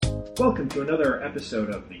Welcome to another episode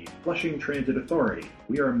of the Flushing Transit Authority.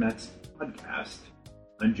 We are a Mets podcast.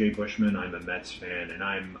 I'm Jay Bushman. I'm a Mets fan, and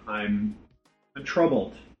I'm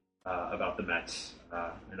troubled about the Mets.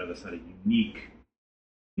 I know that's not a unique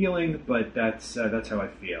feeling, but that's how I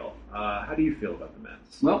feel. How do you feel about the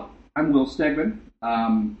Mets? Well, I'm Will Stegman.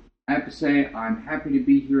 I have to say I'm happy to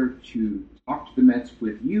be here to talk to the Mets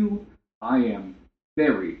with you. I am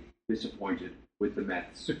very disappointed with the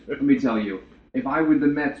Mets. Let me tell you, if I were the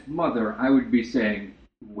Mets' mother, I would be saying,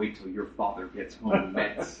 wait till your father gets home,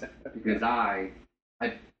 Mets. Because I've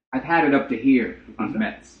had it up to here with these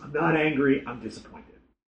Mets. I'm not angry, I'm disappointed.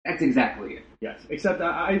 That's exactly it. Yes, except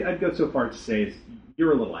I'd go so far as to say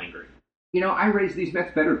you're a little angry. You know, I raised these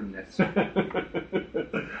Mets better than this.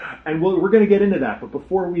 And we're going to get into that. But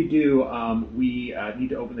before we do, we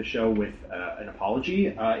need to open the show with an apology.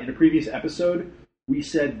 In a previous episode, we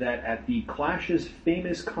said that at the Clash's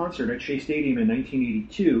famous concert at Shea Stadium in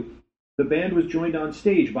 1982, the band was joined on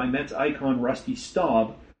stage by Mets icon Rusty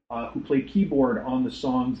Staub, who played keyboard on the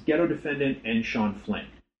songs Ghetto Defendant and Sean Flynn.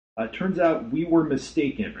 Turns out we were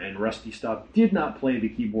mistaken, and Rusty Staub did not play the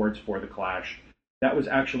keyboards for the Clash. That was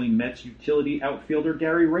actually Mets utility outfielder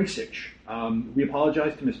Gary Racich. We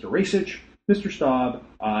apologize to Mr. Racich, Mr. Staub,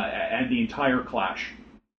 and the entire Clash.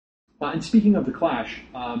 And speaking of the Clash,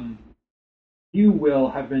 you, Will,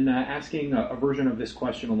 have been asking a version of this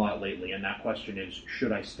question a lot lately, and that question is,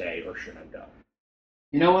 should I stay or should I go?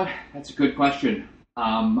 You know what? That's a good question.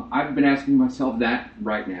 I've been asking myself that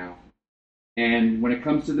right now. And when it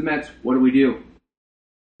comes to the Mets, what do?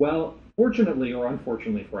 Well, fortunately or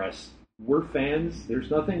unfortunately for us, we're fans. There's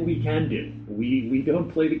nothing we can do. We don't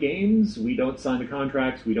play the games. We don't sign the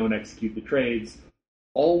contracts. We don't execute the trades.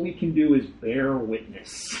 All we can do is bear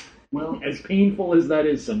witness. Well, as painful as that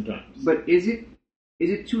is sometimes. But is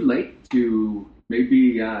it too late to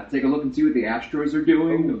maybe take a look and see what the Astros are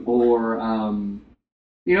doing? Oh. Or,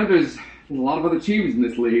 there's a lot of other teams in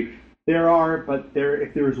this league. There are, but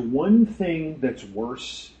if there's one thing that's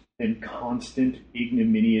worse than constant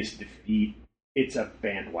ignominious defeat, it's a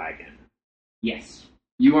bandwagon. Yes,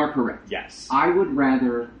 you are correct. Yes. I would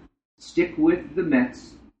rather stick with the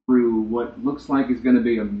Mets through what looks like is going to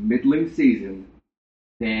be a middling season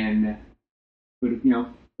than,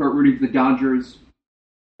 start rooting for the Dodgers.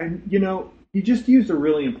 And, you just used a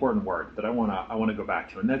really important word that I want to go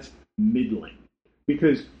back to, and that's middling.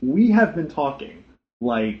 Because we have been talking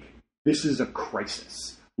like this is a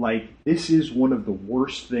crisis. Like, this is one of the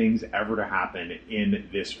worst things ever to happen in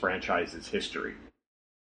this franchise's history.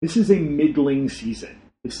 This is a middling season.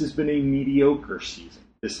 This has been a mediocre season.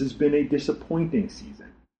 This has been a disappointing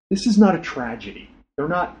season. This is not a tragedy. They're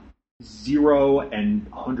not 0 and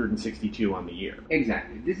 162 on the year.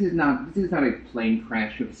 Exactly. This is not a plane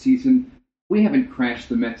crash of a season. We haven't crashed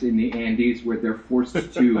the Mets in the Andes where they're forced to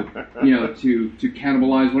to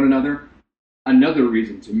cannibalize one another. Another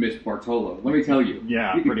reason to miss Bartolo. Let me tell you.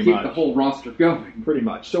 Yeah, you can pretty keep much. The whole roster going. Pretty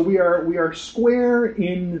much. So we are square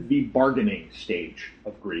in the bargaining stage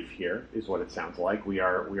of grief here, is what it sounds like. We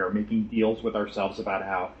are making deals with ourselves about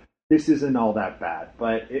how this isn't all that bad.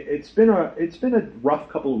 But it's been a rough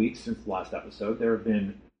couple of weeks since the last episode. There have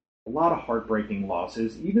been a lot of heartbreaking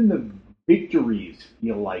losses. Even the victories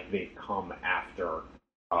feel like they've come after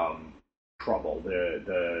trouble.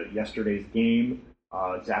 The yesterday's game.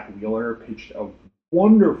 Zach Wheeler pitched a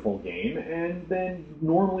wonderful game, and then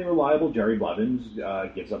normally reliable Jerry Blevins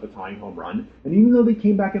gives up a tying home run. And even though they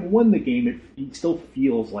came back and won the game, it still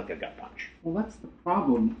feels like a gut punch. Well, that's the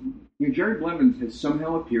problem. Jerry Blevins has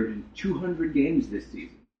somehow appeared in 200 games this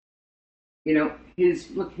season.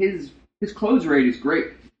 His close rate is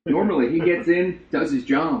great. Normally, he gets in, does his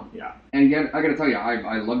job. Yeah. And again, I got to tell you,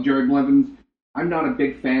 I love Jerry Blevins. I'm not a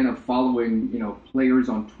big fan of following, players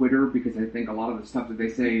on Twitter because I think a lot of the stuff that they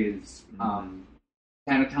say is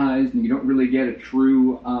sanitized, and you don't really get a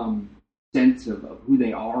true sense of who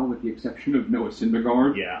they are, with the exception of Noah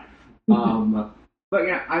Syndergaard. Yeah. But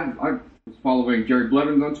yeah, I was following Jerry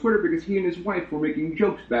Blevins on Twitter because he and his wife were making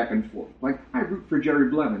jokes back and forth. Like, I root for Jerry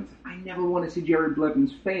Blevins. I never want to see Jerry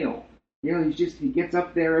Blevins fail. He gets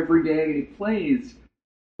up there every day and he plays.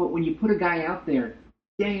 But when you put a guy out there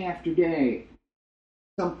day after day,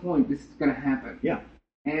 at some point this is going to happen. Yeah.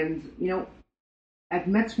 And, as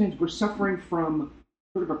Mets fans, we're suffering from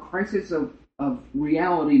sort of a crisis of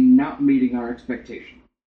reality not meeting our expectation.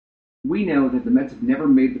 We know that the Mets have never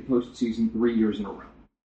made the postseason 3 years in a row.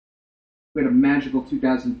 We had a magical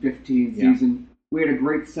 2015 season. We had a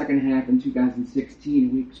great second half in 2016,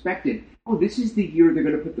 and we expected, this is the year they're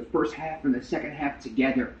going to put the first half and the second half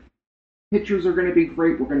together. Pitchers are going to be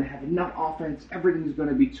great. We're going to have enough offense. Everything's going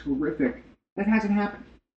to be terrific. That hasn't happened.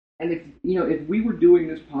 And if we were doing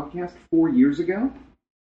this podcast 4 years ago,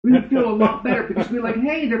 we would feel a lot better because we're like,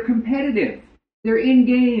 hey, they're competitive. They're in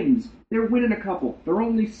games. They're winning a couple. They're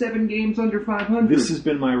only 7 games under 500. This has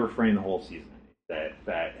been my refrain the whole season.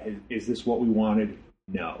 Is this what we wanted?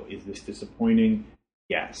 No. Is this disappointing?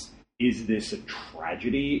 Yes. Is this a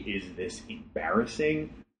tragedy? Is this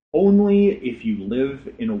embarrassing? Only if you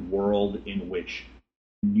live in a world in which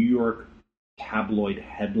New York tabloid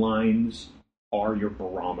headlines are your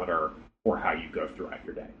barometer for how you go throughout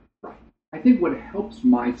your day. Right. I think what helps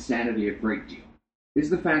my sanity a great deal is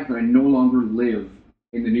the fact that I no longer live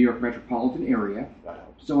in the New York metropolitan area,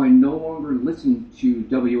 so I no longer listen to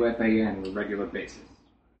WFAN on a regular basis.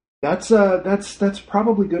 That's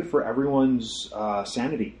probably good for everyone's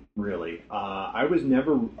sanity, really. I was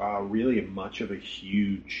never really much of a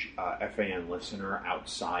huge FAN listener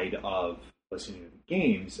outside of listening to the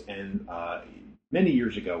games, and many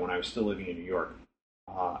years ago when I was still living in New York,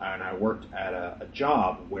 and I worked at a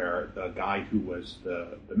job where the guy who was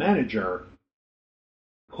the manager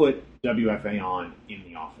put WFA on in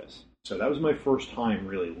the office. So that was my first time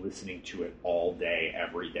really listening to it all day,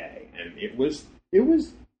 every day. And it was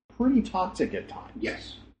pretty toxic at times.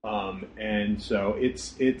 Yes. And so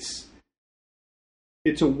it's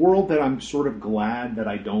a world that I'm sort of glad that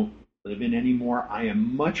I don't live in anymore. I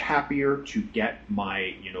am much happier to get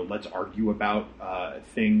my, let's argue about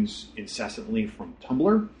things incessantly from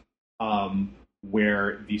Tumblr,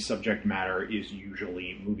 where the subject matter is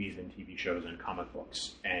usually movies and TV shows and comic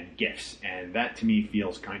books and GIFs. And that to me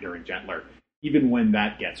feels kinder and gentler, even when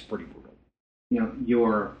that gets pretty brutal.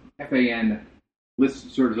 Your FAN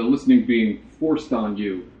sort of the listening being forced on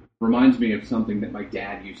you reminds me of something that my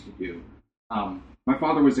dad used to do. My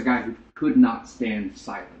father was a guy who could not stand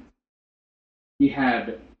silence. He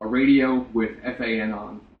had a radio with FAN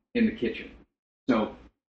on in the kitchen. So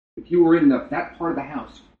if you were in that part of the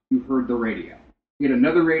house, you heard the radio. He had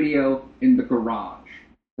another radio in the garage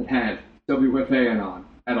that had WFAN on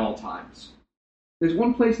at all times. There's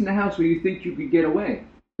one place in the house where you think you could get away.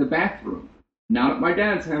 The bathroom. Not at my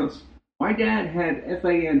dad's house. My dad had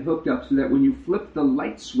FAN hooked up so that when you flipped the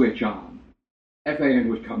light switch on, FAN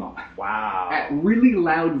would come on. Wow. At really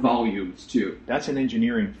loud volumes, too. That's an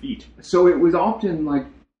engineering feat. So it was often like,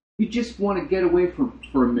 you just want to get away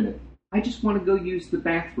for a minute. I just want to go use the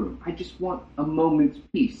bathroom. I just want a moment's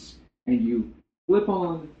peace. And you flip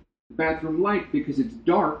on the bathroom light because it's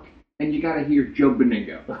dark, and you got to hear Joe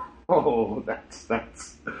Beningo. Oh, that's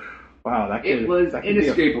wow. It was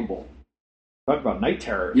inescapable. Talk about night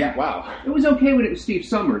terrors. Yeah. Wow. It was okay when it was Steve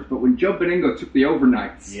Summers, but when Joe Beningo took the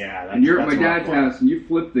overnights, and you're at my dad's house and you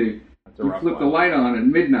flip the light on at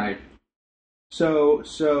midnight. So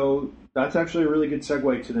that's actually a really good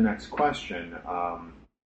segue to the next question,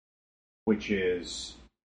 which is,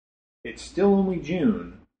 it's still only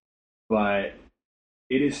June, but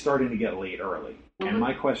it is starting to get late early. Mm-hmm. And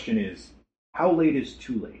my question is, how late is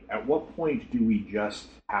too late? At what point do we just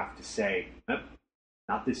have to say, nope,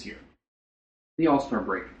 not this year? The All-Star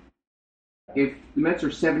break. If the Mets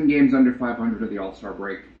are 7 games under 500 of the All-Star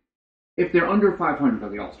break, if they're under 500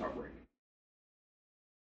 of the All-Star break,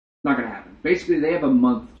 it's not going to happen. Basically, they have a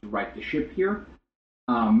month to right the ship here.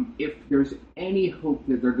 If there's any hope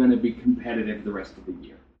that they're going to be competitive the rest of the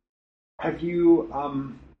year. Have you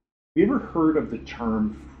ever heard of the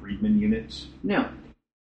term Friedman units? No.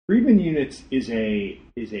 Friedman units is a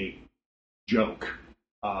joke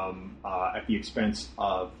at the expense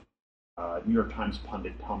of New York Times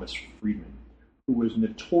pundit Thomas Friedman, who was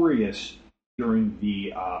notorious during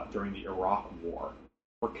the Iraq War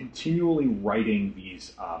for continually writing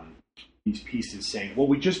these pieces saying, well,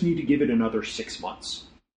 we just need to give it another 6 months.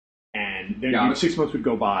 And then 6 months would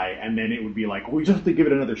go by, and then it would be like, well, we just have to give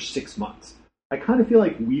it another 6 months. I kind of feel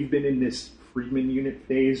like we've been in this Friedman unit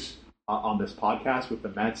phase on this podcast with the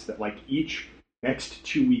Mets, that like each next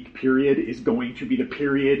 2-week period is going to be the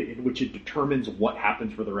period in which it determines what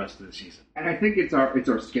happens for the rest of the season. And I think it's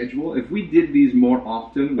our schedule. If we did these more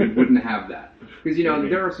often, we wouldn't have that. Because,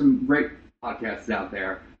 there are some great podcasts out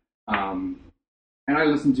there. And I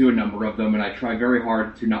listen to a number of them, and I try very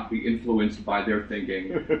hard to not be influenced by their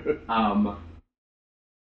thinking.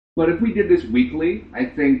 But if we did this weekly, I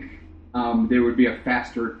think there would be a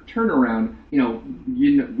faster turnaround.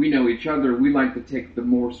 We know each other. We like to take the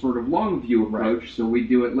more sort of long view approach, right. So we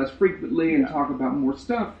do it less frequently and talk about more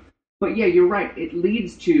stuff. But yeah, you're right. It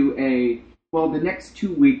leads to the next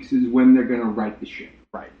 2 weeks is when they're going to right the ship.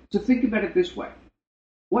 Right. So think about it this way.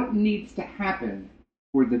 What needs to happen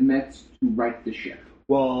for the Mets to right the ship?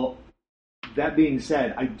 Well, that being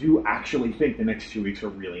said, I do actually think the next 2 weeks are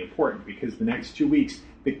really important, because the next 2 weeks,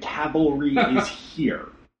 the cavalry is here.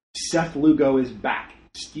 Seth Lugo is back.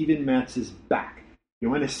 Steven Matz is back.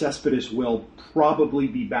 Yoenis Cespedes will probably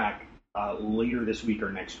be back later this week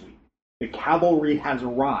or next week. The cavalry has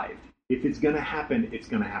arrived. If it's going to happen, it's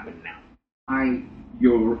going to happen now.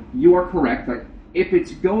 You are correct. If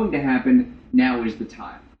it's going to happen, now is the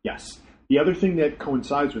time. Yes. The other thing that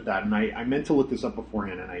coincides with that, and I meant to look this up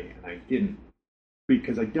beforehand, and I didn't,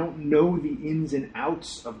 because I don't know the ins and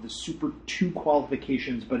outs of the Super 2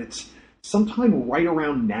 qualifications, but it's sometime right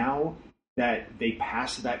around now that they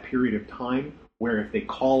pass that period of time where if they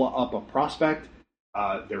call up a prospect,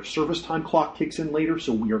 their service time clock kicks in later,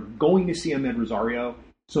 so we are going to see Amed Rosario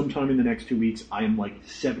sometime in the next 2 weeks. I am like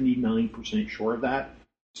 79% sure of that.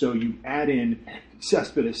 So you add in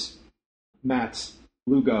Cespedes, Matz,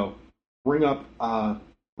 Lugo, bring up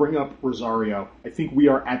Rosario. I think we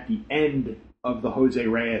are at the end of the Jose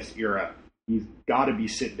Reyes era. He's got to be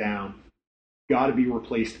sit down, got to be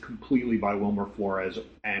replaced completely by Wilmer Flores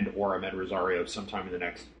and or Amed Rosario sometime in the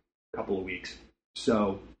next couple of weeks.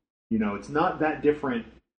 So, it's not that different,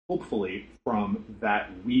 hopefully, from that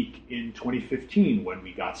week in 2015 when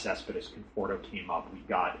we got Cespedes, Conforto came up, we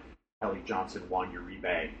got Kelly Johnson, Juan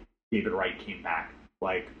Uribe, David Wright came back.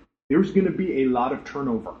 There's going to be a lot of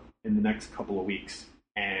turnover in the next couple of weeks,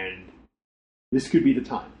 and this could be the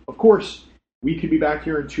time. Of course, we could be back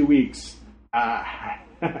here in 2 weeks,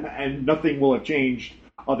 and nothing will have changed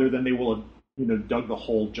other than they will have dug the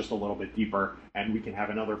hole just a little bit deeper, and we can have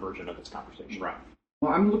another version of this conversation. Right.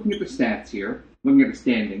 Well, I'm looking at the stats here, looking at the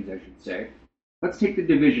standings, I should say. Let's take the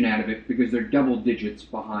division out of it because they're double digits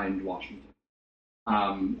behind Washington.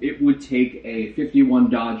 It would take a 51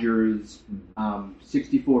 Dodgers,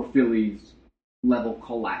 64 Phillies level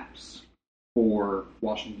collapse for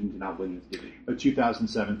Washington to not win this division. A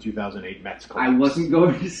 2007-2008 Mets collapse. I wasn't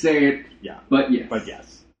going to say it, but yes. But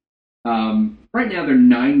yes. Right now, they're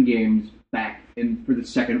 9 games back for the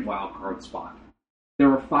second wild card spot.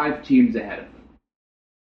 There are 5 teams ahead of them.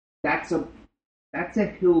 That's a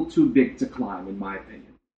hill too big to climb, in my opinion.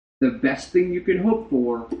 The best thing you can hope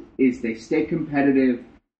for is they stay competitive.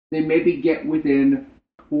 They maybe get within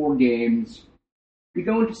 4 games. If you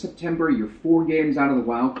go into September, you're 4 games out of the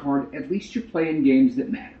wild card. At least you're playing games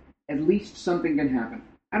that matter. At least something can happen.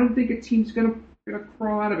 I don't think a team's gonna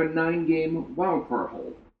crawl out of a 9-game wild card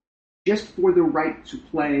hole just for the right to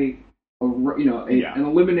play an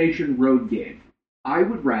elimination road game. I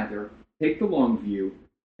would rather take the long view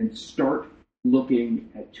and start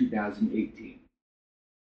looking at 2018.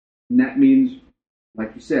 And that means,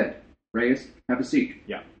 like you said, Reyes, have a seat.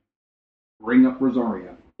 Yeah. Bring up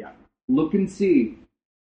Rosario. Yeah. Look and see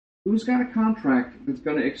who's got a contract that's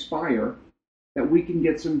going to expire that we can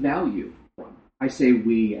get some value from. I say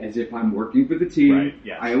we as if I'm working for the team. Right,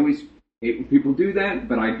 yes. I always hate when people do that,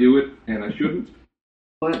 but I do it, and I shouldn't.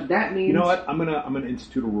 But that means... You know what? I'm gonna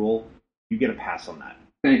institute a rule. You get a pass on that.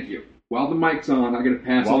 Thank you. While the mic's on, I get a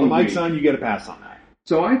pass on. While the mic's on, you get a pass on that.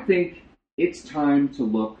 So I think it's time to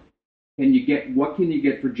look. What can you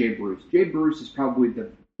get for Jay Bruce? Jay Bruce is probably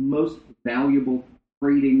the most valuable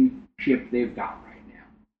trading chip they've got right now.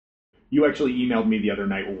 You actually emailed me the other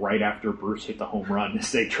night right after Bruce hit the home run to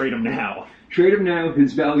say trade him now. Trade him now.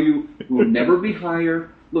 His value will never be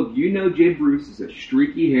higher. Look, Jay Bruce is a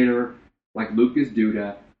streaky hitter like Lucas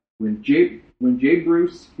Duda. When Jay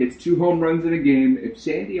Bruce hits 2 home runs in a game, if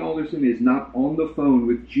Sandy Alderson is not on the phone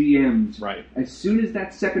with GMs, right, as soon as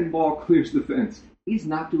that second ball clears the fence, he's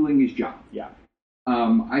not doing his job. Yeah.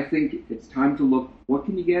 I think it's time to look, what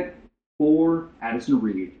can you get for Addison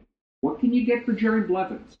Reed? What can you get for Jerry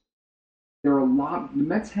Blevins? The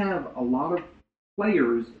Mets have a lot of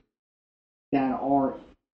players that are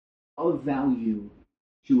of value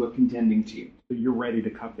to a contending team. So you're ready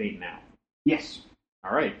to cut bait now? Yes.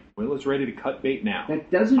 All right. Will is ready to cut bait now. That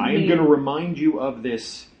doesn't mean... I am going to remind you of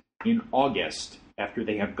this in August after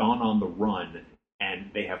they have gone on the run and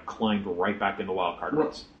they have climbed right back in the wild card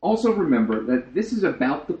race. Also remember that this is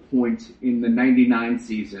about the point in the 99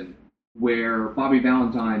 season where Bobby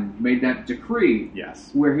Valentine made that decree. Yes.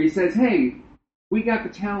 Where he says, hey, we got the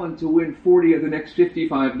talent to win 40 of the next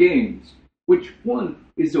 55 games. Which, one,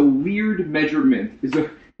 is a weird measurement.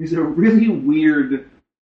 Is a really weird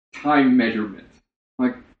time measurement.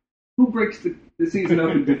 Like, who breaks the season up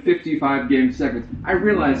into 55 game segments? I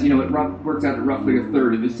realize, it works out at roughly a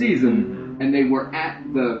third of the season, and they were at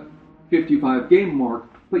the 55 game mark,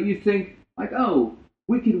 but you think, like, oh,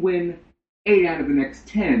 we could win 8 out of the next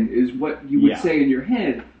 10 is what you would say in your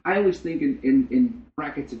head. I always think in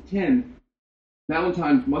brackets of 10,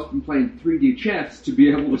 Valentine's must have been playing 3D chess to be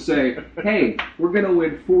able to say, hey, we're going to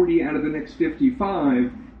win 40 out of the next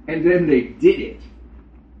 55, and then they did it.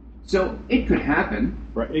 So it could happen.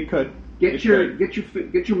 Right, it could. get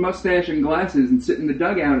your mustache and glasses and sit in the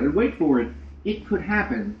dugout and wait for it. It could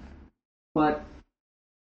happen, but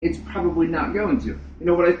it's probably not going to. You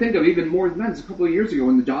know what I think of even more than that is a couple of years ago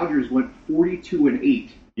when the Dodgers went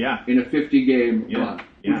 42-8 in a 50-game run,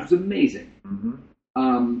 which was amazing.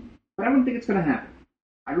 Mm-hmm. But I don't think it's going to happen.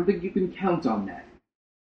 I don't think you can count on that.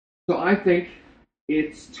 So I think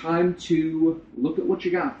it's time to look at what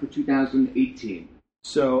you got for 2018.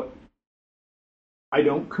 So I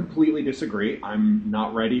don't completely disagree. I'm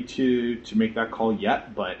not ready to make that call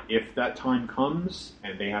yet, but if that time comes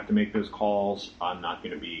and they have to make those calls, I'm not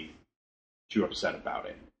going to be too upset about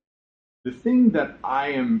it. The thing that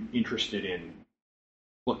I am interested in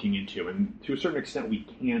looking into, and to a certain extent we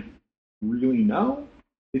can't really know,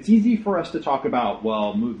 it's easy for us to talk about,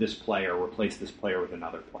 well, move this player, replace this player with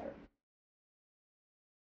another player.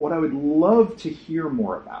 What I would love to hear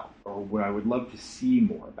more about, or what I would love to see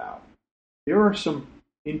more about, there are some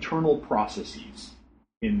internal processes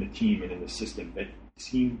in the team and in the system that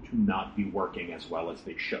seem to not be working as well as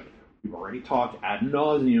they should. We've already talked ad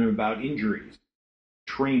nauseum about injuries,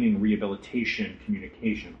 training, rehabilitation,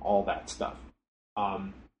 communication, all that stuff.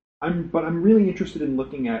 But I'm really interested in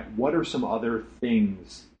looking at what are some other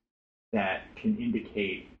things that can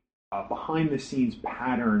indicate behind-the-scenes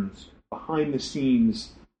patterns,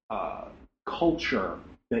 behind-the-scenes culture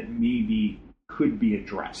that maybe could be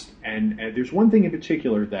addressed. And there's one thing in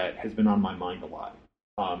particular that has been on my mind a lot.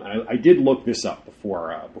 And I did look this up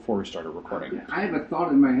before we started recording. I have a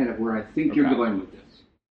thought in my head of where I think you're going with this.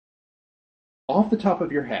 Off the top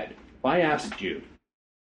of your head, if I asked you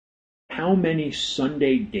how many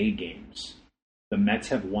Sunday day games the Mets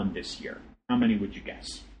have won this year, how many would you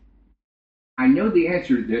guess? I know the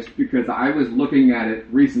answer to this because I was looking at it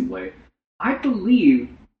recently. I believe,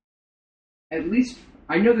 at least,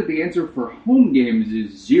 I know that the answer for home games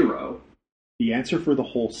is 0. The answer for the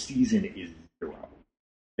whole season is 0.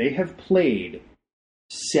 They have played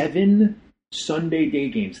 7 Sunday day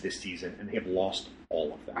games this season, and they have lost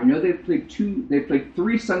all of them. I know they've played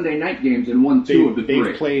 3 Sunday night games and won 2 of the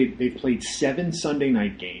 3. They've played 7 Sunday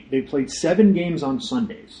night games. They've played 7 games on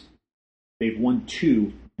Sundays. They've won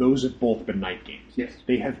 2. Those have both been night games. Yes.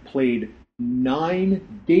 They have played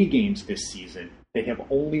 9 day games this season. They have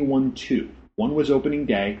only won 2. One was opening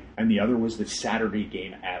day, and the other was the Saturday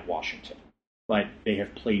game at Washington. But they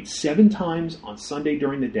have played 7 times on Sunday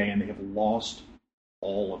during the day, and they have lost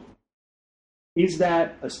all of them. Is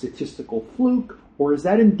that a statistical fluke, or is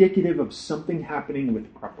that indicative of something happening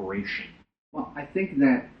with preparation? Well, I think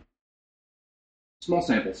that small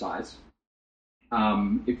sample size.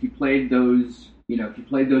 If you played those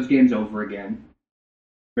games over again,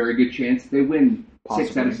 very good chance they win Possibly.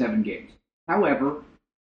 6 out of 7 games. However,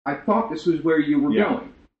 I thought this was where you were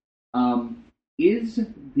going. Is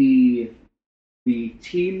the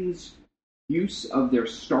team's use of their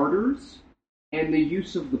starters and the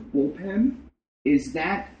use of the bullpen, is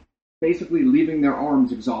that basically leaving their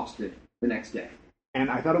arms exhausted the next day? And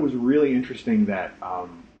I thought it was really interesting that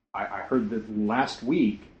I heard that last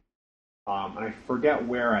week, and I forget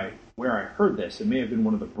where I heard this. It may have been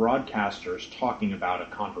one of the broadcasters talking about a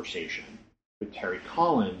conversation with Terry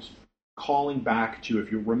Collins, calling back to,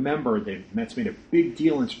 if you remember, the Mets made a big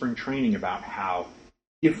deal in spring training about how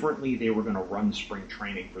differently they were going to run spring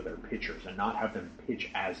training for their pitchers and not have them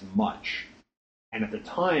pitch as much. And at the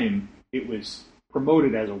time, it was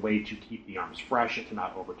promoted as a way to keep the arms fresh and to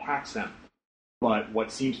not overtax them. But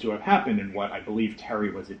what seems to have happened, and what I believe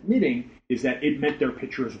Terry was admitting, is that it meant their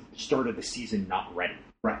pitchers started the season not ready.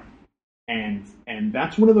 Right. And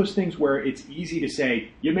that's one of those things where it's easy to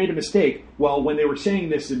say, you made a mistake. Well, when they were saying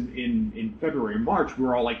this in February and March, we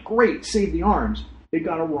were all like, great, save the arms. They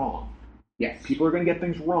got it wrong. Yes. People are going to get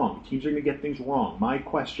things wrong. Teams are going to get things wrong. My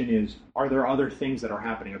question is, are there other things that are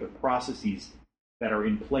happening? Are there processes that are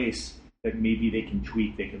in place that maybe they can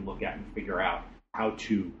tweak, they can look at and figure out how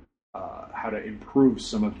to improve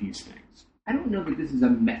some of these things? I don't know that this is a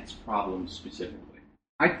Mets problem specifically.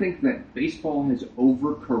 I think that baseball has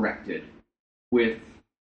overcorrected with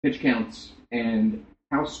pitch counts and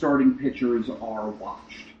how starting pitchers are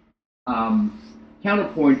watched.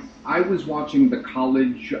 Counterpoint, I was watching the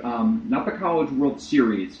college, not the College World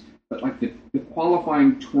Series, but like the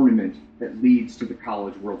qualifying tournament that leads to the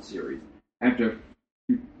College World Series. I have to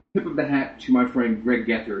tip of the hat to my friend Greg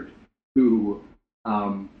Gethard, who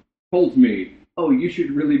told me, oh, you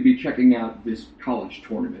should really be checking out this college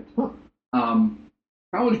tournament.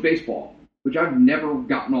 College baseball, which I've never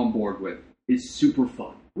gotten on board with, is super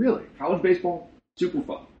fun. Really? College baseball, super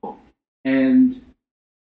fun. And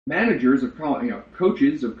managers of college,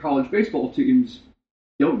 coaches of college baseball teams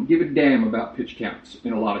don't give a damn about pitch counts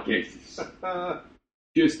in a lot of cases.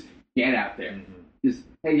 Just get out there. Mm-hmm. Just,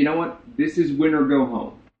 hey, you know what? This is win or go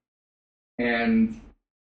home. And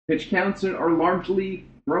pitch counts are largely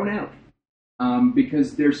thrown out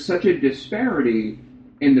because there's such a disparity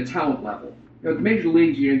in the talent level. The major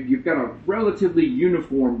leagues, you've got a relatively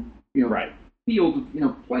uniform, right. field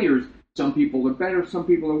of, players. Some people are better, some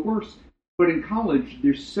people are worse. But in college,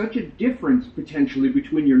 there's such a difference potentially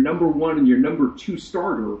between your number one and your number two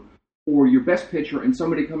starter, or your best pitcher and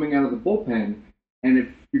somebody coming out of the bullpen. And if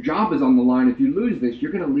your job is on the line, if you lose this,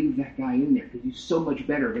 you're going to leave that guy in there because he's so much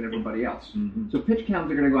better than everybody else. Mm-hmm. So pitch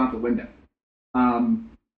counts are going to go out the window.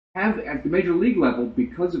 Have at the major league level,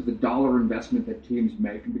 because of the dollar investment that teams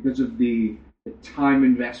make, and because of the time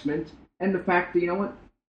investment, and the fact that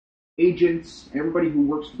agents, everybody who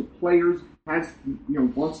works for the players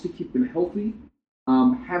wants to keep them healthy.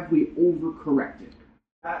 Have we overcorrected?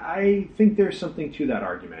 I think there's something to that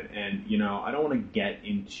argument, and I don't want to get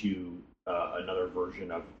into another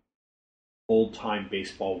version of old-time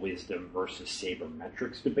baseball wisdom versus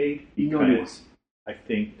sabermetrics debate, because I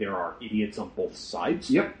think there are idiots on both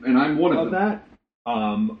sides. Yep, and I'm one of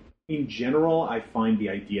them. In general, I find the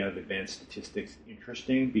idea of advanced statistics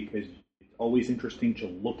interesting because it's always interesting to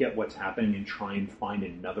look at what's happening and try and find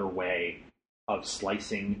another way of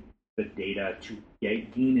slicing the data to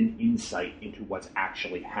gain an insight into what's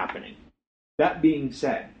actually happening. That being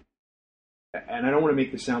said, and I don't want to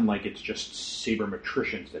make this sound like it's just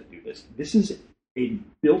sabermetricians that do this. This is a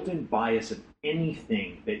built-in bias of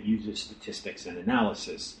anything that uses statistics and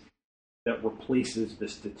analysis that replaces the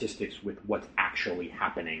statistics with what's actually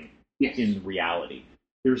happening in reality.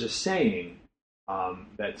 There's a saying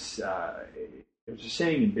there's a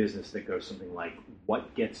saying in business that goes something like,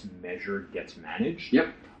 "What gets measured gets managed."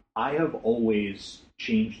 Yep. I have always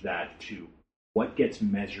changed that to what gets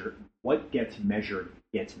measured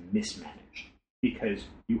gets mismanaged, because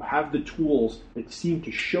you have the tools that seem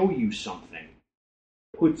to show you something,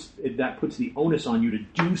 puts the onus on you to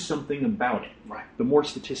do something about it. Right. The more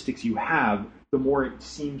statistics you have, the more it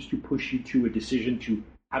seems to push you to a decision to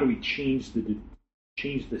how do we change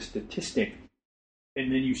the statistic, and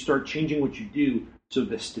then you start changing what you do so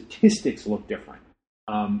the statistics look different.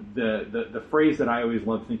 The phrase that I always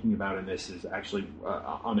love thinking about in this is actually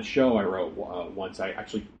on a show I wrote once. I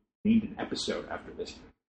actually named an episode after this.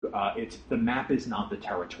 It's the map is not the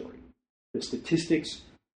territory. The statistics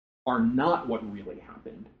are not what really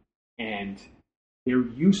happened, and they're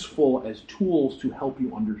useful as tools to help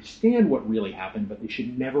you understand what really happened, but they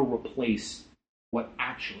should never replace what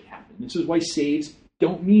actually happened. This is why saves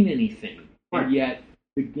don't mean anything, and yet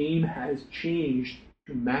the game has changed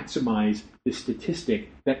to maximize the statistic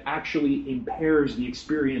that actually impairs the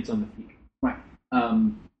experience on the field. Right.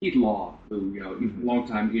 Heath Law, who,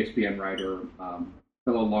 longtime ESPN writer,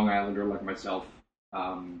 fellow Long Islander like myself,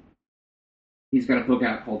 he's got a book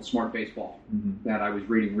out called Smart Baseball that I was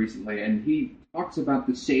reading recently, and he talks about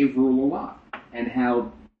the save rule a lot and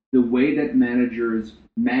how the way that managers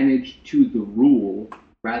manage to the rule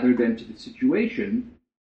rather than to the situation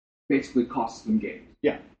basically costs them games.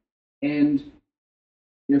 Yeah. And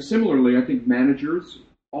similarly, I think managers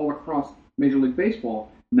all across Major League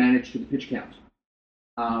Baseball manage to the pitch count,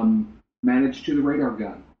 manage to the radar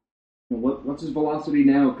gun. What's his velocity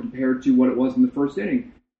now compared to what it was in the first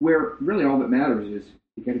inning, where really all that matters is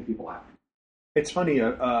getting people out. It's funny,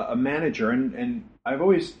 a manager, and I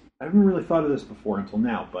haven't really thought of this before until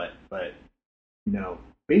now, but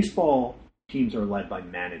baseball teams are led by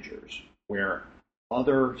managers, where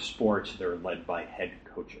other sports they're led by head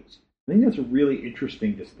coaches. I think that's a really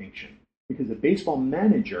interesting distinction, because a baseball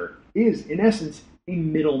manager is, in essence, a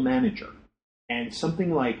middle manager. And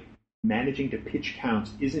something like managing to pitch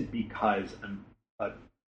counts isn't because a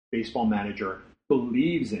baseball manager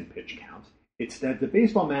believes in pitch counts. It's that the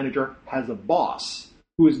baseball manager has a boss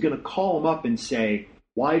who is going to call him up and say,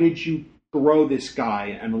 why did you throw this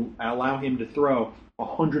guy and allow him to throw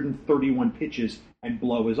 131 pitches and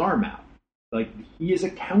blow his arm out? Like, he is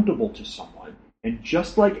accountable to someone. And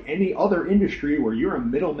just like any other industry where you're a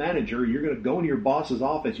middle manager, you're going to go into your boss's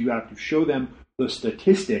office, you have to show them the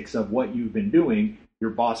statistics of what you've been doing. Your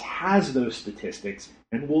boss has those statistics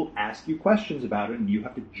and will ask you questions about it, and you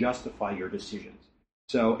have to justify your decisions.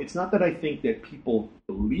 So it's not that I think that people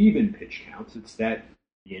believe in pitch counts, it's that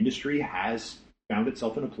the industry has found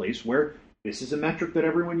itself in a place where this is a metric that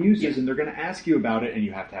everyone uses, and they're going to ask you about it, and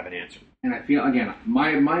you have to have an answer. And I feel, again,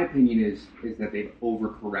 my opinion is that they've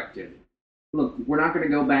overcorrected. Look, we're not going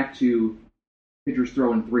to go back to pitchers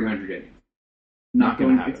throwing 300 innings. It's not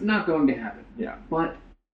going to happen. Yeah. But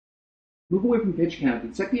move away from pitch count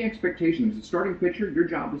and set the expectation. As a starting pitcher, your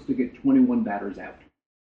job is to get 21 batters out.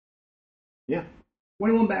 Yeah.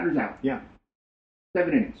 21 batters out. Yeah.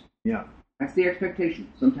 7 innings. Yeah. That's the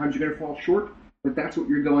expectation. Sometimes you're going to fall short, but that's what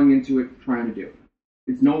you're going into it trying to do.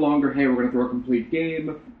 It's no longer, hey, we're going to throw a complete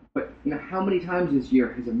game. But how many times this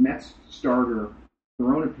year has a Mets starter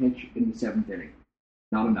thrown a pitch in the 7th inning?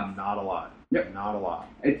 Not enough. Not a lot. Yep. Not a lot.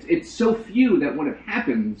 It's so few that when it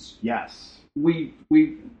happens, yes, we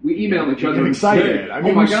email each other. Get excited. Hey, I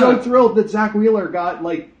mean, we're so thrilled that Zach Wheeler got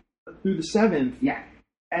through the 7th. Yeah.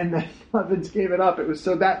 And then Evans gave it up. It was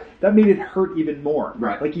so that made it hurt even more.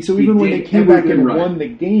 Right. Even when they came back and won the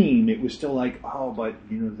game, it was still like, oh, but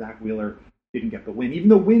Zach Wheeler didn't get the win. Even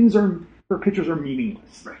though wins for pitchers are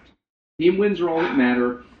meaningless. Right. Team wins are all that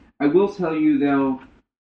matter. I will tell you though,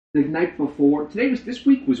 the night before, this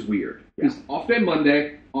week was weird. It was off day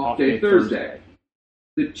Monday, off day Thursday.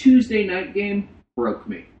 The Tuesday night game broke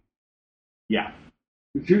me. Yeah.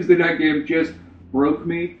 The Tuesday night game just broke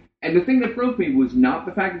me. And the thing that broke me was not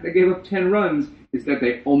the fact that they gave up 10 runs, is that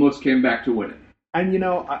they almost came back to win it. And,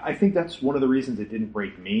 I think that's one of the reasons it didn't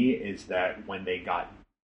break me, is that when they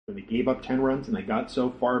gave up 10 runs and they got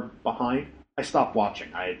so far behind, I stopped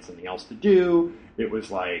watching. I had something else to do. It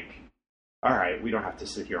was like, all right, we don't have to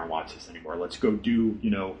sit here and watch this anymore. Let's go do,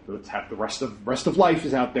 let's have the rest of life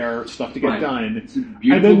is out there, stuff to get done. It's a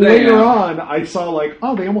beautiful and then day later out. on, I saw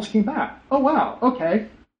they almost came back. Oh, wow, okay.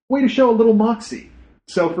 Way to show a little moxie.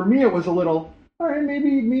 So for me, it was a little, all right,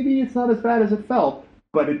 maybe it's not as bad as it felt,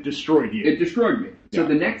 but it destroyed you. It destroyed me. So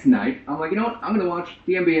the next night, I'm like, you know what? I'm going to watch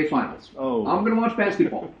the NBA Finals. Oh. I'm going to watch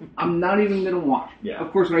basketball. I'm not even going to watch. Yeah.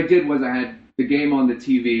 Of course, what I did was I had the game on the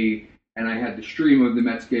TV, and I had the stream of the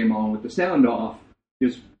Mets game on with the sound off,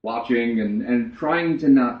 just watching and trying to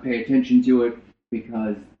not pay attention to it,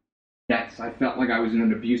 because I felt like I was in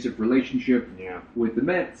an abusive relationship with the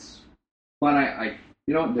Mets. But I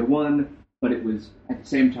they won. But it was, at the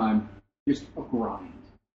same time, just a grind.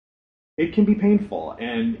 It can be painful.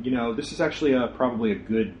 And, this is actually probably a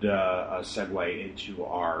good segue into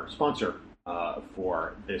our sponsor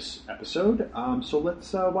for this episode. So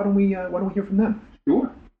let's, why don't we hear from them?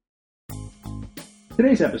 Sure.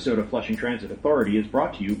 Today's episode of Flushing Transit Authority is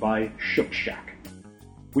brought to you by Shook Shack.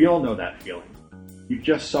 We all know that feeling. You've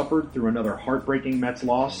just suffered through another heartbreaking Mets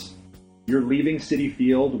loss. You're leaving Citi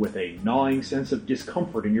Field with a gnawing sense of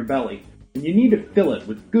discomfort in your belly. And you need to fill it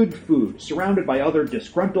with good food, surrounded by other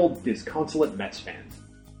disgruntled, disconsolate Mets fans.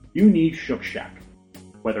 You need Shook Shack.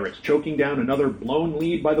 Whether it's choking down another blown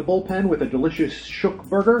lead by the bullpen with a delicious Shook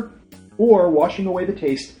burger, or washing away the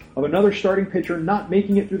taste of another starting pitcher not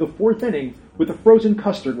making it through the 4th inning with a frozen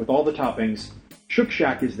custard with all the toppings, Shook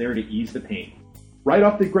Shack is there to ease the pain. Right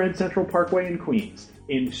off the Grand Central Parkway in Queens,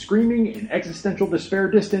 in screaming and existential despair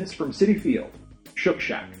distance from Citi Field, Shook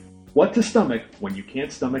Shack. What to stomach when you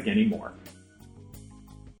can't stomach anymore.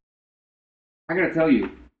 I gotta tell you,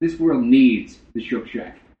 this world needs the Shook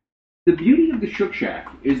Shack. The beauty of the Shook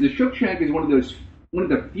Shack is one of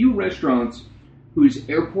the few restaurants whose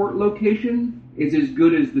airport location is as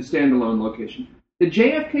good as the standalone location. The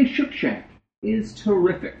JFK Shook Shack is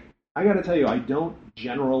terrific. I gotta tell you, I don't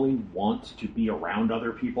generally want to be around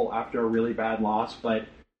other people after a really bad loss, but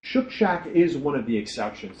Shook Shack is one of the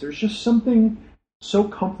exceptions. There's just something so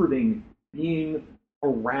comforting being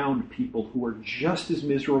around people who are just as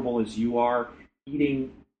miserable as you are,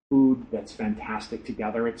 eating food that's fantastic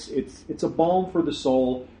together. It's a balm for the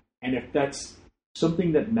soul, and if that's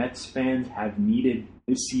something that Mets fans have needed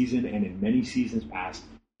this season and in many seasons past,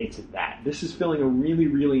 it's that. This is filling a really,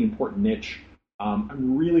 really important niche.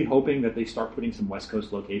 I'm really hoping that they start putting some West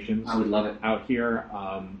Coast locations I would love it. out here.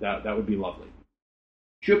 That would be lovely.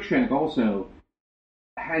 Shook Shack also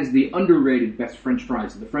has the underrated best French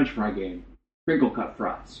fries of the French fry game, crinkle cut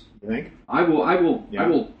fries. You think? I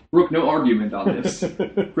will brook no argument on this.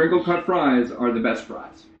 Crinkle cut fries are the best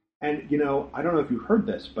fries. And, I don't know if you heard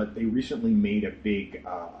this, but they recently made a big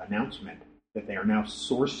announcement that they are now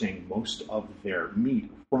sourcing most of their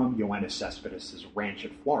meat from Yoenis Cespedes' ranch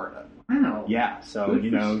in Florida. Wow. Yeah, so, good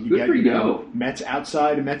you for get, Mets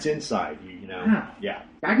outside and Mets inside, Wow. Yeah.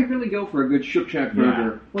 I could really go for a good Shook Shack burger.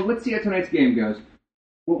 Yeah. Well, let's see how tonight's game goes.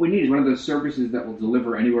 What we need is one of those services that will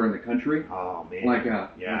deliver anywhere in the country. Oh, man. Like a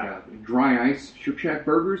dry ice Shook Shack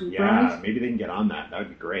burgers and fries. Yeah, maybe they can get on that. That would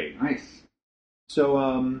be great. Nice.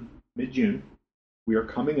 So, mid-June, we are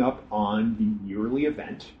coming up on the yearly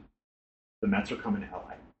event. The Mets are coming to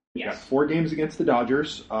LA. We've got 4 games against the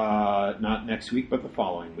Dodgers, not next week, but the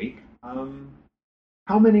following week.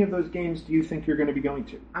 How many of those games do you think you're going to be going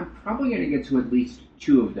to? I'm probably going to get to at least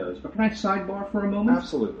 2 of those. But can I sidebar for a moment?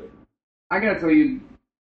 Absolutely. I got to tell you,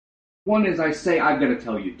 one is I say I've got to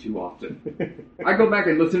tell you too often. I go back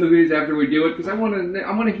and listen to these after we do it because I want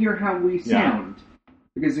to hear how we sound.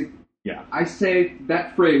 Because I say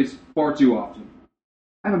that phrase far too often.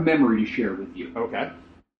 I have a memory to share with you. Okay.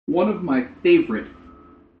 One of my favorite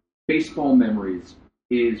baseball memories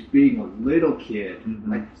is being a little kid,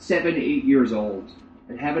 like 7, 8 years old,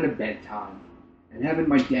 and having a bedtime, and having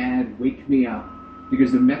my dad wake me up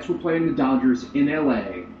because the Mets were playing the Dodgers in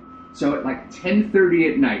L.A. So at like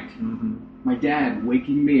 10:30 at night, my dad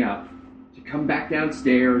waking me up to come back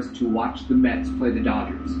downstairs to watch the Mets play the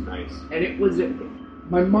Dodgers. Nice. And it was,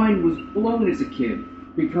 my mind was blown as a kid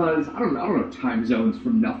because I don't know time zones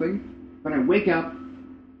from nothing, but I wake up,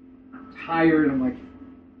 I'm tired, I'm like,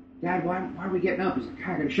 Dad, why are we getting up? He's like,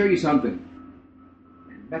 I gotta show you something.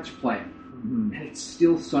 And the Mets are playing. And it's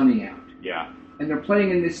still sunny out. Yeah. And they're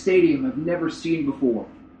playing in this stadium I've never seen before.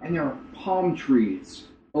 And there are palm trees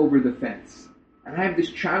over the fence. And I have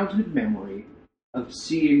this childhood memory of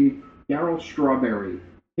seeing Darryl Strawberry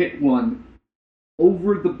hit one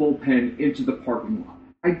over the bullpen into the parking lot.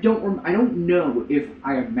 I don't know if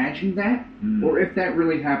I imagined that or if that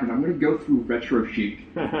really happened. I'm going to go through Retro Chic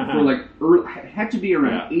for like it had to be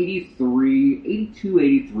around 83, 82,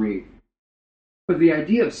 83. But the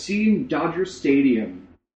idea of seeing Dodger Stadium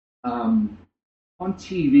on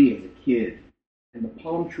TV as a kid and the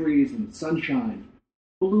palm trees and the sunshine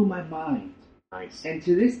blew my mind. Nice. And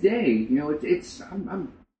to this day,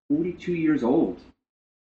 I'm 42 years old.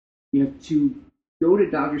 To go to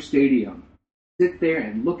Dodger Stadium, sit there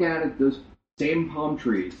and look out at those same palm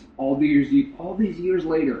trees all these years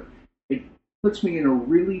later, it puts me in a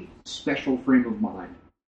really special frame of mind.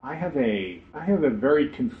 I have a very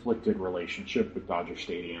conflicted relationship with Dodger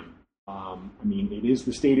Stadium. It is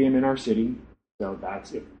the stadium in our city, so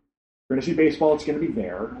that's if we're going to see baseball, it's going to be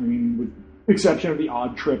there. With the exception of the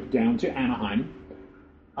odd trip down to Anaheim.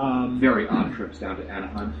 Very odd trips down to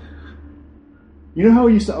Anaheim. You know how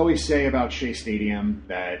we used to always say about Shea Stadium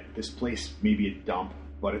that this place may be a dump,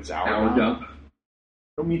 but it's our dump? I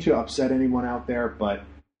don't mean to upset anyone out there, but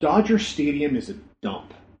Dodger Stadium is a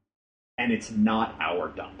dump, and it's not our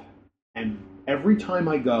dump. And every time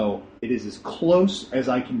I go, it is as close as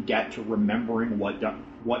I can get to remembering what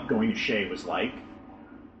going to Shea was like.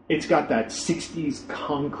 It's got that 60s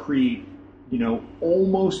concrete,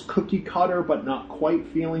 almost cookie cutter, but not quite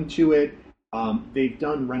feeling to it. They've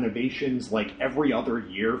done renovations like every other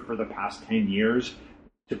year for the past 10 years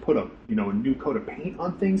to put a new coat of paint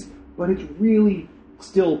on things, but it's really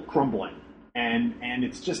still crumbling. And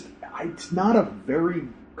it's not a very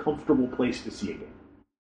comfortable place to see a game.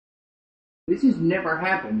 This has never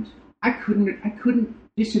happened. I couldn't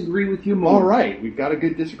disagree with you more. All right, we've got a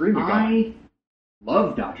good disagreement going. I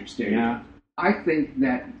love Dodger Stadium. Yeah. I think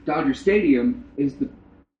that Dodger Stadium is the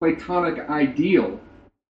platonic ideal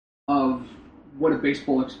of what a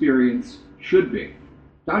baseball experience should be.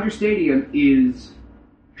 Dodger Stadium is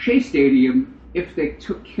Shea Stadium if they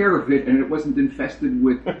took care of it and it wasn't infested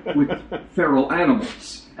with feral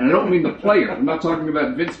animals. And I don't mean the player. I'm not talking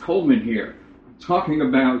about Vince Coleman here. I'm talking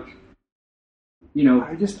about,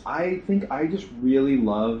 I just really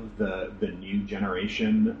love the new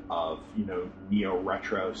generation of,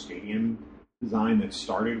 neo-retro stadium design that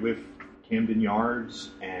started with Camden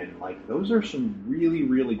Yards, and those are some really,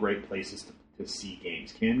 really great places to see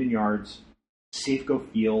games. Camden Yards, Safeco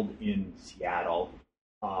Field in Seattle.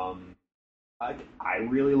 I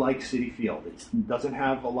really like Citi Field. It doesn't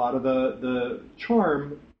have a lot of the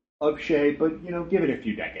charm of Shea, but give it a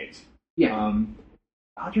few decades. Yeah.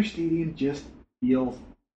 Dodger Stadium just feels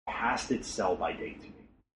past its sell-by date to me.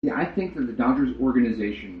 Yeah, I think that the Dodgers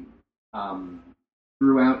organization,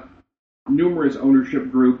 throughout numerous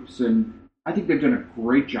ownership groups, and I think they've done a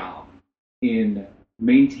great job in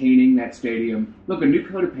maintaining that stadium. Look, a new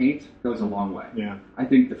coat of paint goes a long way. Yeah. I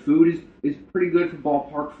think the food is pretty good for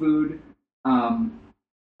ballpark food.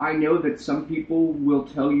 I know that some people will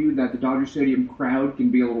tell you that the Dodger Stadium crowd can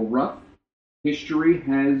be a little rough. History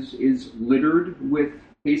is littered with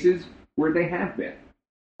cases where they have been.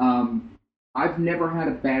 I've never had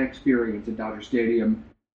a bad experience at Dodger Stadium,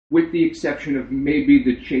 with the exception of maybe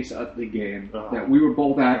the Chase Utley game that we were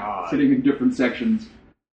both at, sitting in different sections.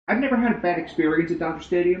 I've never had a bad experience at Dodger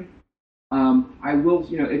Stadium. I will,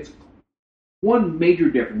 it's one major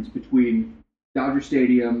difference between Dodger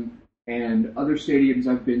Stadium and other stadiums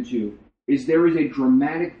I've been to is there is a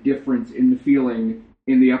dramatic difference in the feeling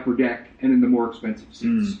in the upper deck and in the more expensive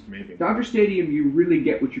seats. Maybe. Dodger Stadium, you really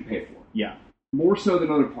get what you pay for. Yeah. More so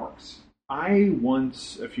than other parks. I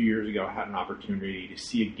once, a few years ago, had an opportunity to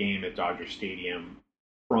see a game at Dodger Stadium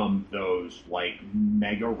from those,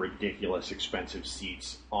 mega ridiculous expensive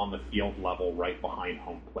seats on the field level right behind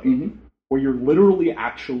home plate, where you're literally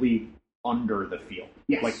actually under the field.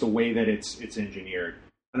 Yes. Like the way that it's engineered.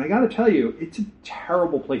 And I got to tell you, it's a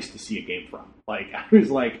terrible place to see a game from. Like, I was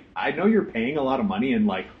like, I know you're paying a lot of money and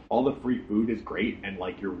like all the free food is great and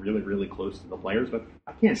like you're really, really close to the players, but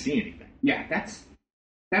I can't see anything. Yeah, that's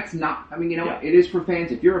not. I mean, it is for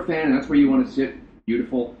fans. If you're a fan and that's where you want to sit,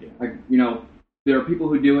 beautiful. Yeah. Like, there are people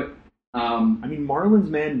who do it. I mean, Marlins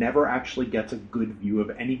man never actually gets a good view of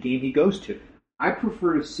any game he goes to. I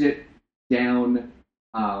prefer to sit down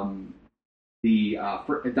at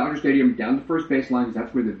Dodger Stadium down the first baseline because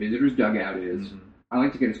that's where the visitors' dugout is. Mm-hmm. I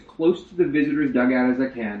like to get as close to the visitors' dugout as I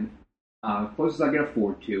can, as close as I can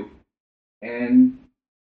afford to, and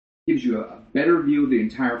gives you a better view of the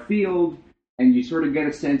entire field, and you sort of get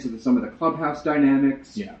a sense of some of the clubhouse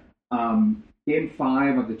dynamics. Yeah. Game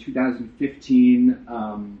 5 of the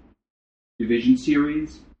 2015 division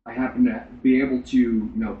series, I happen to be able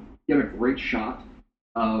to, get a great shot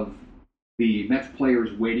of the Mets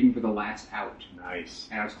players waiting for the last out. Nice.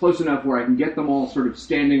 And I was close enough where I can get them all sort of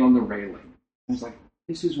standing on the railing. I was like,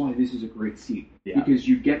 this is why this is a great seat. Yeah. Because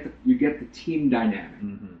you get the team dynamic.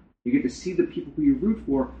 Mm-hmm. You get to see the people who you root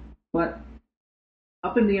for, but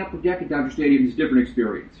up in the upper deck at Dodger Stadium is a different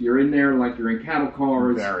experience. You're in there like you're in cattle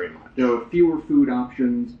cars. Very much. There are fewer food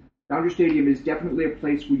options. Dodger Stadium is definitely a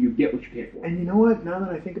place where you get what you pay for. And you know what? Now that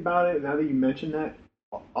I think about it, now that you mention that,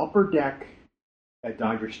 upper deck at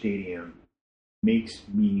Dodger Stadium makes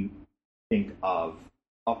me think of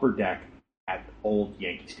upper deck at old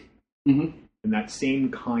Yankee Stadium. Mm-hmm. And that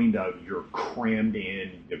same kind of, you're crammed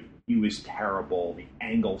in, the view is terrible, the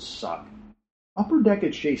angles suck. Upper deck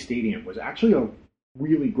at Shea Stadium was actually a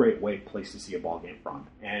really great place to see a ball game from.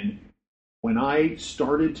 And when I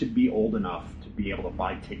started to be old enough to be able to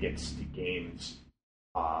buy tickets to games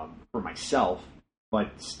for myself, but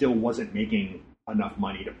still wasn't making enough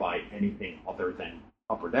money to buy anything other than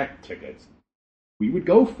upper deck tickets, we would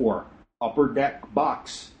go for upper deck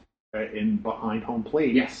box in behind home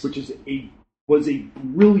plate, yes, which was a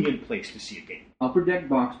brilliant place to see a game. Upper deck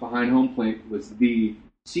box behind home plate was the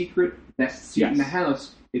secret best seat Yes. in the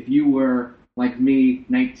house if you were like me,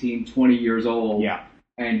 19, 20 years old. Yeah.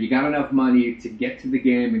 And you got enough money to get to the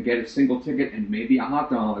game and get a single ticket and maybe a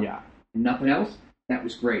hot dog. Yeah. And nothing else. That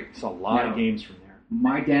was great. It's a lot of games from there.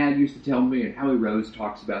 My dad used to tell me, and Howie Rose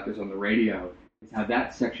talks about this on the radio, is how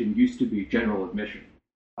that section used to be general admission.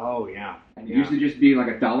 Oh, yeah. And it used to just be like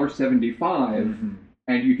 $1.75, mm-hmm.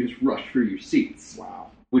 and you just rushed for your seats.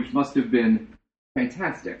 Wow. Which must have been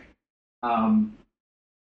fantastic. The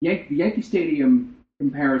Yankee Stadium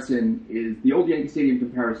comparison the old Yankee Stadium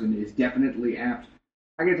comparison is definitely apt.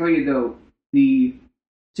 I gotta tell you though, the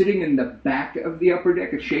sitting in the back of the upper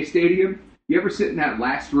deck at Shea Stadium, you ever sit in that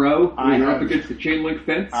last row where you're up against the chain link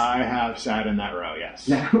fence? I have sat in that row, yes.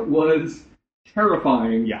 That was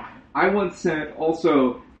terrifying. Yeah. I once sat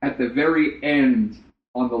also at the very end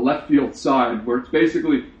on the left field side where it's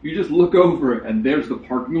basically, you just look over and there's the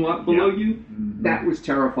parking lot below you. Mm-hmm. That was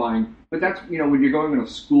terrifying. But that's, when you're going on a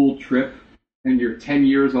school trip and you're 10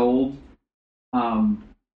 years old,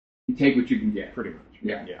 you take what you can get. Pretty much.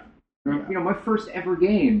 Yeah. Yeah. My first ever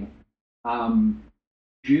game,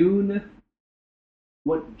 June,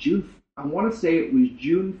 I want to say it was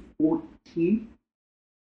June 14th,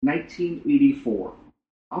 1984.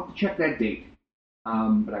 I'll have to check that date.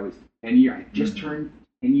 But I was 10 years, I just turned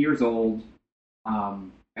 10 years old.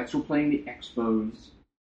 Mets were playing the Expos.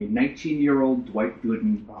 A 19-year-old Dwight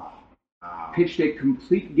Gooden pitched a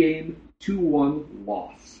complete game, 2-1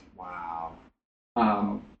 loss. Wow.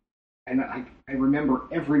 And I remember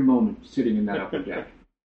every moment sitting in that upper deck.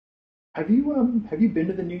 Have you been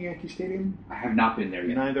to the new Yankee Stadium? I have not been there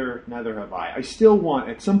yet. Neither have I. I still want,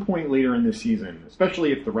 at some point later in the season,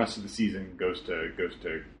 especially if the rest of the season goes to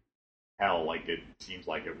hell like it seems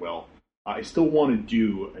like it will, I still want to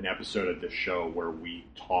do an episode of this show where we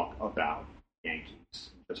talk about Yankees,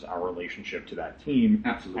 just our relationship to that team.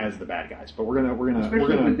 Absolutely. As the bad guys. But we're gonna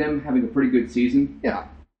with them having a pretty good season. Yeah.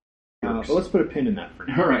 But let's put a pin in that for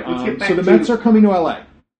now. All right. Let's get back so the Mets are coming to LA.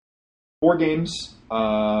 4 games,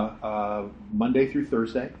 Monday through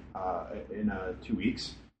Thursday, in 2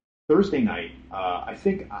 weeks. Thursday night, I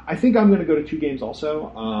think I'm going to go to 2 games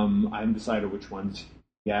also. I haven't decided which ones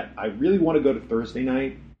yet. I really want to go to Thursday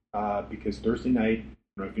night because Thursday night, I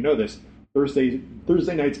don't know if you know this, Thursday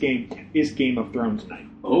night's game is Game of Thrones night.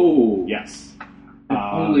 Oh. Yes. If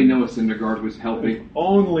only Noah Syndergaard was healthy. If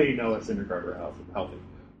only Noah Syndergaard were healthy.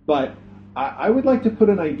 But I would like to put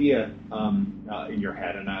an idea in your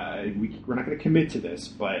head, and we're not going to commit to this,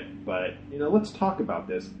 but let's talk about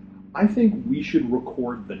this. I think we should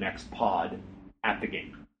record the next pod at the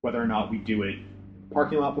game, whether or not we do it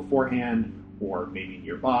parking lot beforehand or maybe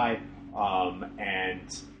nearby,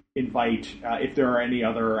 and invite, if there are any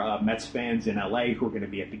other Mets fans in LA who are going to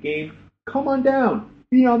be at the game, come on down,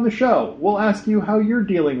 be on the show. We'll ask you how you're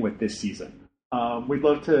dealing with this season. We'd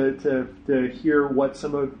love to hear what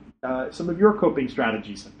some of your coping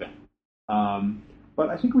strategies have been. But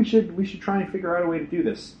I think we should try and figure out a way to do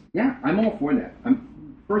this. Yeah, I'm all for that.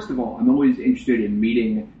 First of all, I'm always interested in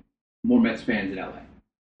meeting more Mets fans in LA.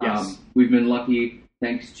 Yes. We've been lucky,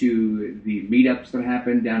 thanks to the meetups that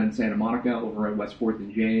happened down in Santa Monica over at West 4th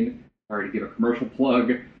and Jane. Sorry to give a commercial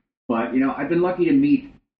plug, but I've been lucky to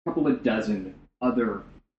meet a couple of dozen other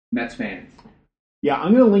Mets fans. Yeah,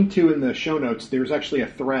 I'm going to link to in the show notes. There's actually a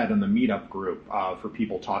thread on the meetup group for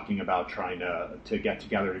people talking about trying to get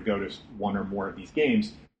together to go to one or more of these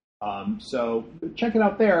games. So check it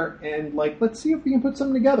out there, and let's see if we can put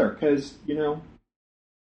something together. Because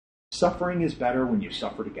suffering is better when you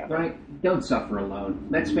suffer together. Right? Don't suffer alone.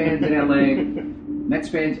 Mets fans in LA, Mets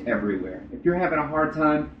fans everywhere. If you're having a hard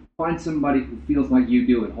time, find somebody who feels like you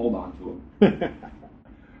do and hold on to them.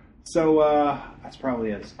 So that's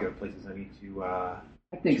probably as good a place as any to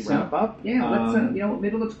I think so. wrap up. Yeah, let's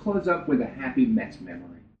maybe let's close up with a happy Mets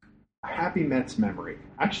memory. A happy Mets memory.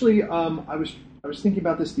 Actually, I was thinking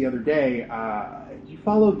about this the other day. Do you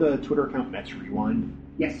follow the Twitter account Mets Rewind?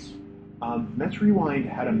 Yes. Mets Rewind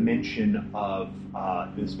had a mention of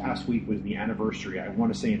this past week was the anniversary, I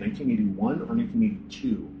want to say in 1981 or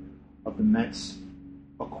 1982, of the Mets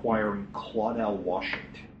acquiring Claudell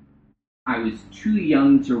Washington. I was too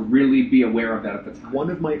young to really be aware of that at the time.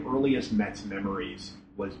 One of my earliest Mets memories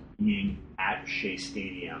was being at Shea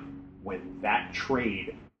Stadium when that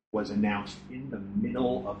trade was announced in the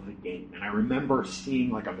middle of the game. And I remember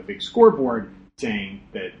seeing on the big scoreboard saying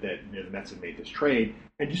that the Mets had made this trade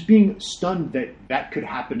and just being stunned that that could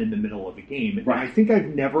happen in the middle of the game. Right. And I think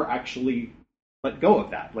I've never actually let go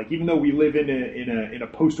of that. Even though we live in a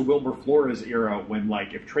post Wilmer Flores era when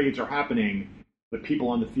if trades are happening, the people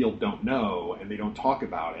on the field don't know and they don't talk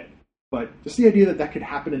about it. But just the idea that could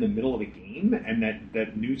happen in the middle of a game and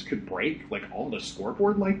that news could break on the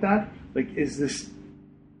scoreboard like that, is this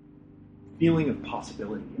feeling of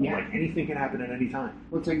possibility. Yeah. Anything can happen at any time.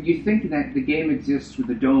 Well, it's you think that the game exists with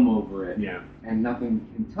a dome over it, Yeah. and nothing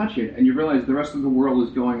can touch it, and you realize the rest of the world is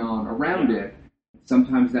going on around it.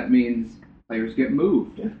 Sometimes that means players get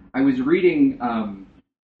moved. Yeah. I was reading,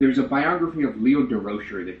 there's a biography of Leo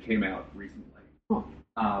Durocher that came out recently.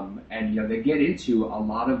 Huh. And they get into a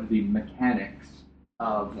lot of the mechanics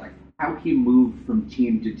of how he moved from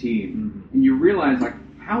team to team, Mm-hmm. and you realize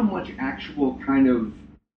how much actual kind of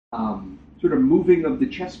sort of moving of the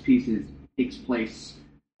chess pieces takes place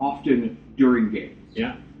often during games.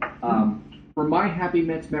 Yeah. For my happy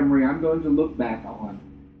Mets memory, I'm going to look back on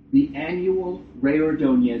the annual Rey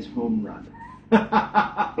Ordonez home run.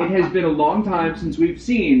 It has been a long time since we've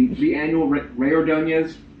seen the annual Rey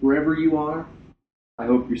Ordonez. Wherever you are, I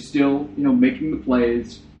hope you're still, making the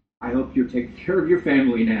plays. I hope you're taking care of your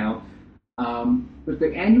family now. But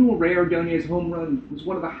the annual Rey Ordonez home run was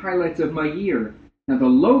one of the highlights of my year. Now, the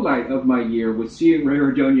low light of my year was seeing Rey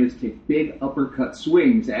Ordonez take big uppercut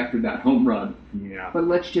swings after that home run. Yeah. But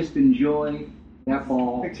let's just enjoy that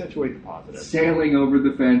ball Accentuate the positive. sailing over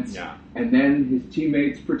the fence, Yeah. and then his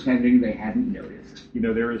teammates pretending they hadn't noticed.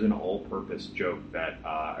 There is an all-purpose joke that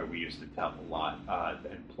we used to tell a lot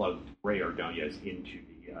and plugged Rey Ordonez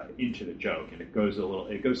into the joke, and it goes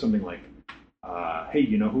something like, "Hey,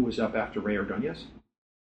 you know who was up after Rey Ordonez?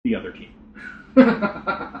 The other team."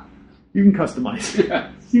 You can customize.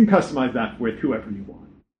 Yes. You can customize that with whoever you want.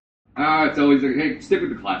 It's always hey, stick with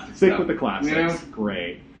the classics. Stick with the classics.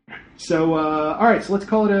 Great. So, all right. So let's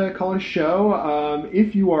call it a show.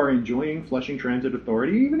 If you are enjoying Flushing Transit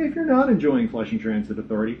Authority, even if you're not enjoying Flushing Transit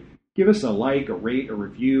Authority, give us a like, a rate, a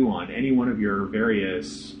review on any one of your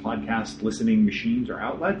various podcast listening machines or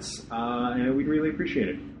outlets, and we'd really appreciate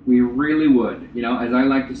it. We really would. As I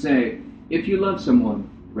like to say, if you love someone,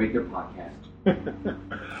 rate their podcast.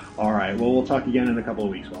 All right. Well, we'll talk again in a couple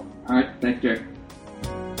of weeks, Will. All right. Thanks, Jack.